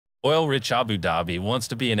Oil-rich Abu Dhabi wants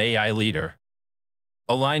to be an AI leader.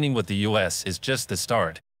 Aligning with the US is just the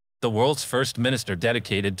start. The world's first minister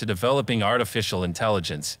dedicated to developing artificial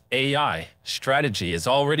intelligence, AI, strategy is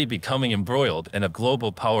already becoming embroiled in a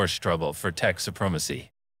global power struggle for tech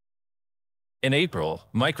supremacy. In April,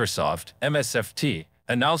 Microsoft, MSFT,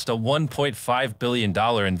 announced a $1.5 billion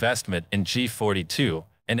investment in G42,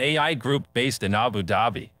 an AI group based in Abu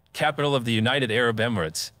Dhabi, capital of the United Arab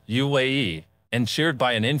Emirates, UAE, and chaired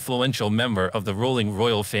by an influential member of the ruling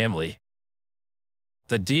royal family.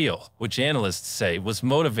 The deal, which analysts say was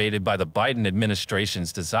motivated by the Biden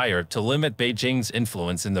administration's desire to limit Beijing's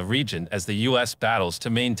influence in the region as the US battles to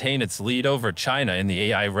maintain its lead over China in the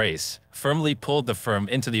AI race, firmly pulled the firm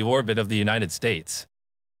into the orbit of the United States.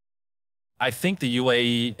 I think the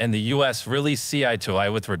UAE and the US really see eye to eye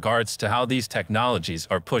with regards to how these technologies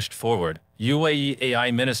are pushed forward, UAE AI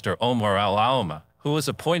Minister Omar Olama, who was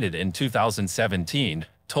appointed in 2017,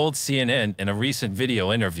 told CNN in a recent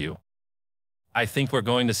video interview. I think we're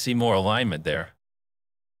going to see more alignment there.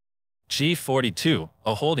 G42,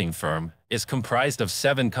 a holding firm, is comprised of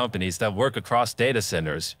 7 companies that work across data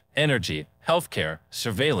centers, energy, healthcare,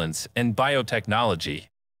 surveillance, and biotechnology.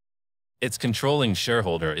 Its controlling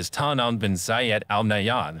shareholder is Tanan bin Zayed Al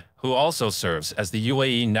Nahyan, who also serves as the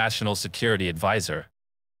UAE National Security Advisor.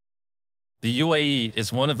 The UAE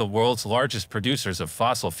is one of the world's largest producers of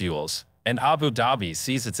fossil fuels, and Abu Dhabi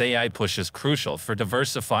sees its AI push as crucial for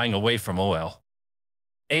diversifying away from oil.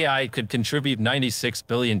 AI could contribute $96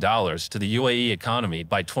 billion to the UAE economy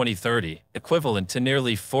by 2030, equivalent to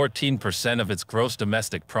nearly 14% of its gross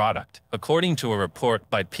domestic product, according to a report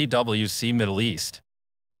by PwC Middle East.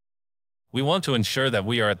 We want to ensure that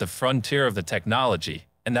we are at the frontier of the technology,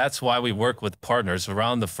 and that's why we work with partners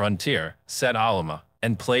around the frontier, said Olama,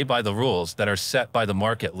 and play by the rules that are set by the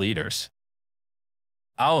market leaders.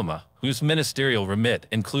 Olama, whose ministerial remit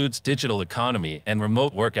includes digital economy and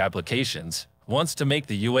remote work applications, wants to make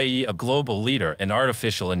the UAE a global leader in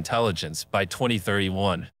artificial intelligence by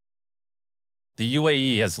 2031. The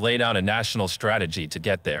UAE has laid out a national strategy to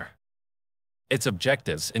get there. Its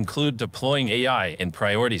objectives include deploying AI in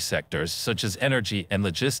priority sectors such as energy and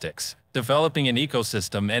logistics, developing an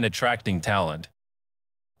ecosystem and attracting talent.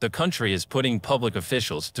 The country is putting public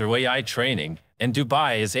officials through AI training, and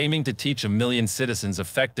Dubai is aiming to teach 1 million citizens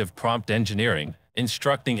effective prompt engineering,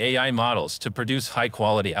 instructing AI models to produce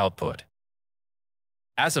high-quality output.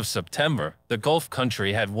 As of September, the Gulf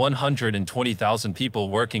country had 120,000 people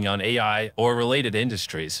working on AI or related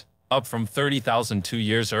industries, up from 30,000 2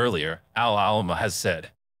 years earlier, Al-Alma has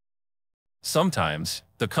said. Sometimes,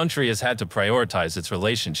 the country has had to prioritize its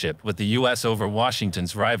relationship with the US over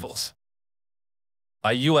Washington's rivals.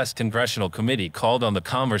 A U.S. congressional committee called on the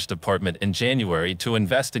Commerce Department in January to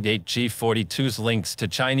investigate G42's links to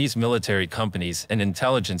Chinese military companies and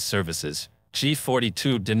intelligence services.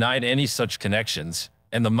 G42 denied any such connections,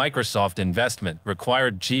 and the Microsoft investment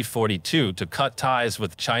required G42 to cut ties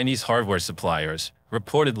with Chinese hardware suppliers,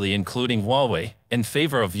 reportedly including Huawei, in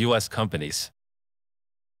favor of U.S. companies.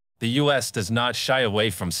 The U.S. does not shy away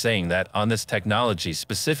from saying that on this technology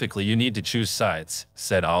specifically you need to choose sides,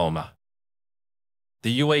 said Alma.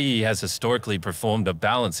 The UAE has historically performed a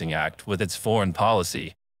balancing act with its foreign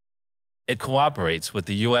policy. It cooperates with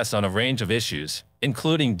the U.S. on a range of issues,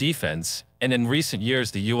 including defense, and in recent years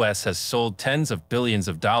the U.S. has sold tens of billions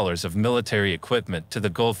of dollars of military equipment to the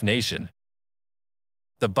Gulf nation.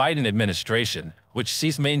 The Biden administration, which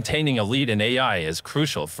sees maintaining a lead in AI as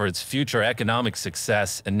crucial for its future economic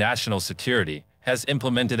success and national security, has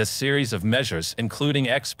implemented a series of measures including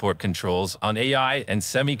export controls on AI and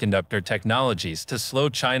semiconductor technologies to slow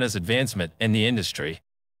China's advancement in the industry.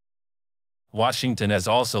 Washington has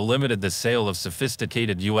also limited the sale of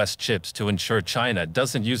sophisticated U.S. chips to ensure China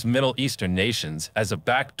doesn't use Middle Eastern nations as a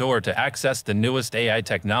backdoor to access the newest AI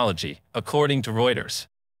technology, according to Reuters.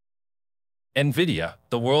 NVIDIA,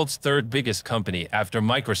 the world's third biggest company after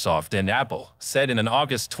Microsoft and Apple, said in an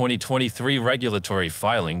August 2023 regulatory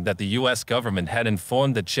filing that the U.S. government had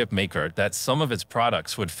informed the chip maker that some of its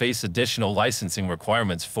products would face additional licensing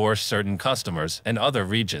requirements for certain customers in other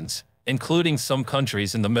regions, including some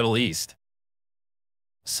countries in the Middle East.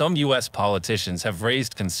 Some U.S. politicians have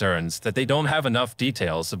raised concerns that they don't have enough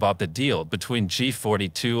details about the deal between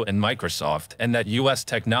G42 and Microsoft and that U.S.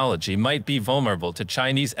 technology might be vulnerable to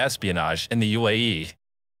Chinese espionage in the UAE.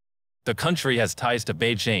 The country has ties to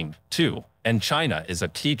Beijing, too, and China is a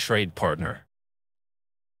key trade partner.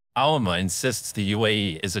 Alma insists the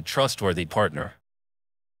UAE is a trustworthy partner.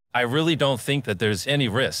 I really don't think that there's any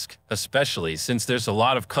risk, especially since there's a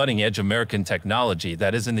lot of cutting-edge American technology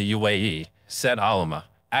that is in the UAE, said Alma,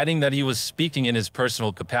 adding that he was speaking in his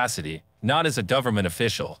personal capacity, not as a government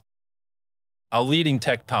official. a leading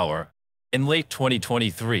tech power. In late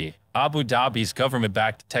 2023, Abu Dhabi's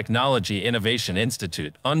government-backed Technology Innovation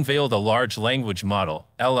Institute unveiled a large language model,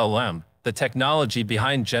 LLM, the technology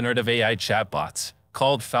behind generative AI chatbots,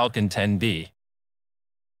 called Falcon 10B.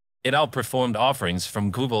 It outperformed offerings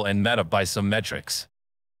from Google and Meta by some metrics.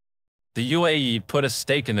 The UAE put a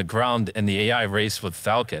stake in the ground in the AI race with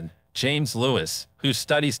Falcon. James Lewis, who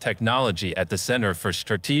studies technology at the Center for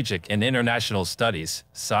Strategic and International Studies,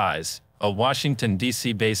 SISE, a Washington,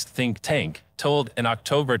 D.C.-based think tank, told in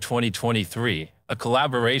October 2023, a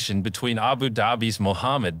collaboration between Abu Dhabi's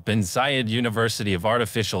Mohammed bin Zayed University of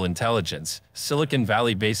Artificial Intelligence, Silicon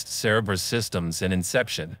Valley-based Cerberus Systems and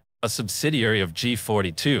Inception, a subsidiary of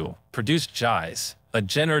G42, produced JAIS, a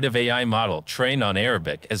generative AI model trained on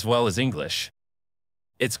Arabic as well as English.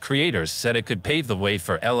 Its creators said it could pave the way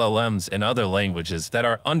for LLMs in other languages that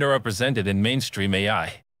are underrepresented in mainstream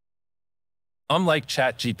AI. Unlike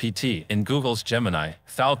ChatGPT and Google's Gemini,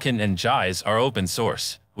 Falcon and JAIS are open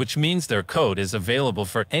source, which means their code is available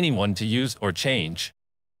for anyone to use or change.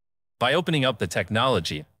 By opening up the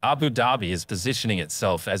technology, Abu Dhabi is positioning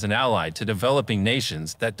itself as an ally to developing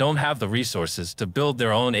nations that don't have the resources to build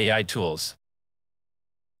their own AI tools.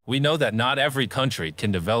 We know that not every country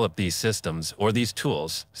can develop these systems or these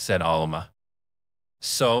tools, said Olama.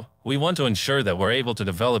 So, we want to ensure that we're able to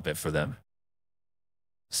develop it for them.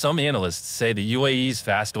 Some analysts say the UAE's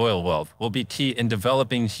vast oil wealth will be key in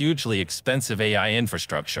developing hugely expensive AI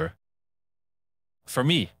infrastructure. For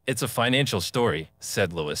me, it's a financial story,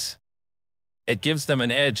 said Lewis. It gives them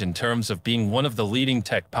an edge in terms of being one of the leading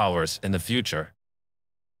tech powers in the future.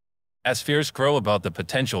 As fears grow about the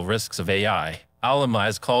potential risks of AI, Olama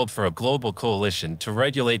has called for a global coalition to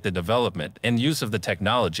regulate the development and use of the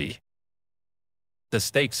technology. The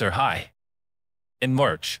stakes are high. In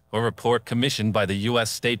March, a report commissioned by the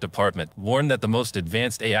U.S. State Department warned that the most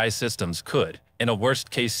advanced AI systems could, in a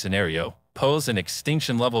worst-case scenario, pose an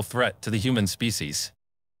extinction-level threat to the human species.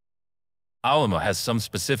 Olama has some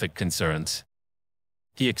specific concerns.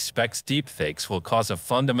 He expects deepfakes will cause a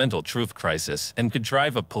fundamental truth crisis and could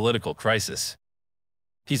drive a political crisis.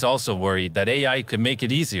 He's also worried that AI could make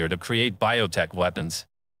it easier to create biotech weapons.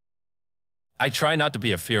 I try not to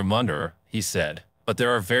be a fearmongerer, he said, but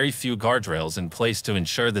there are very few guardrails in place to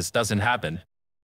ensure this doesn't happen.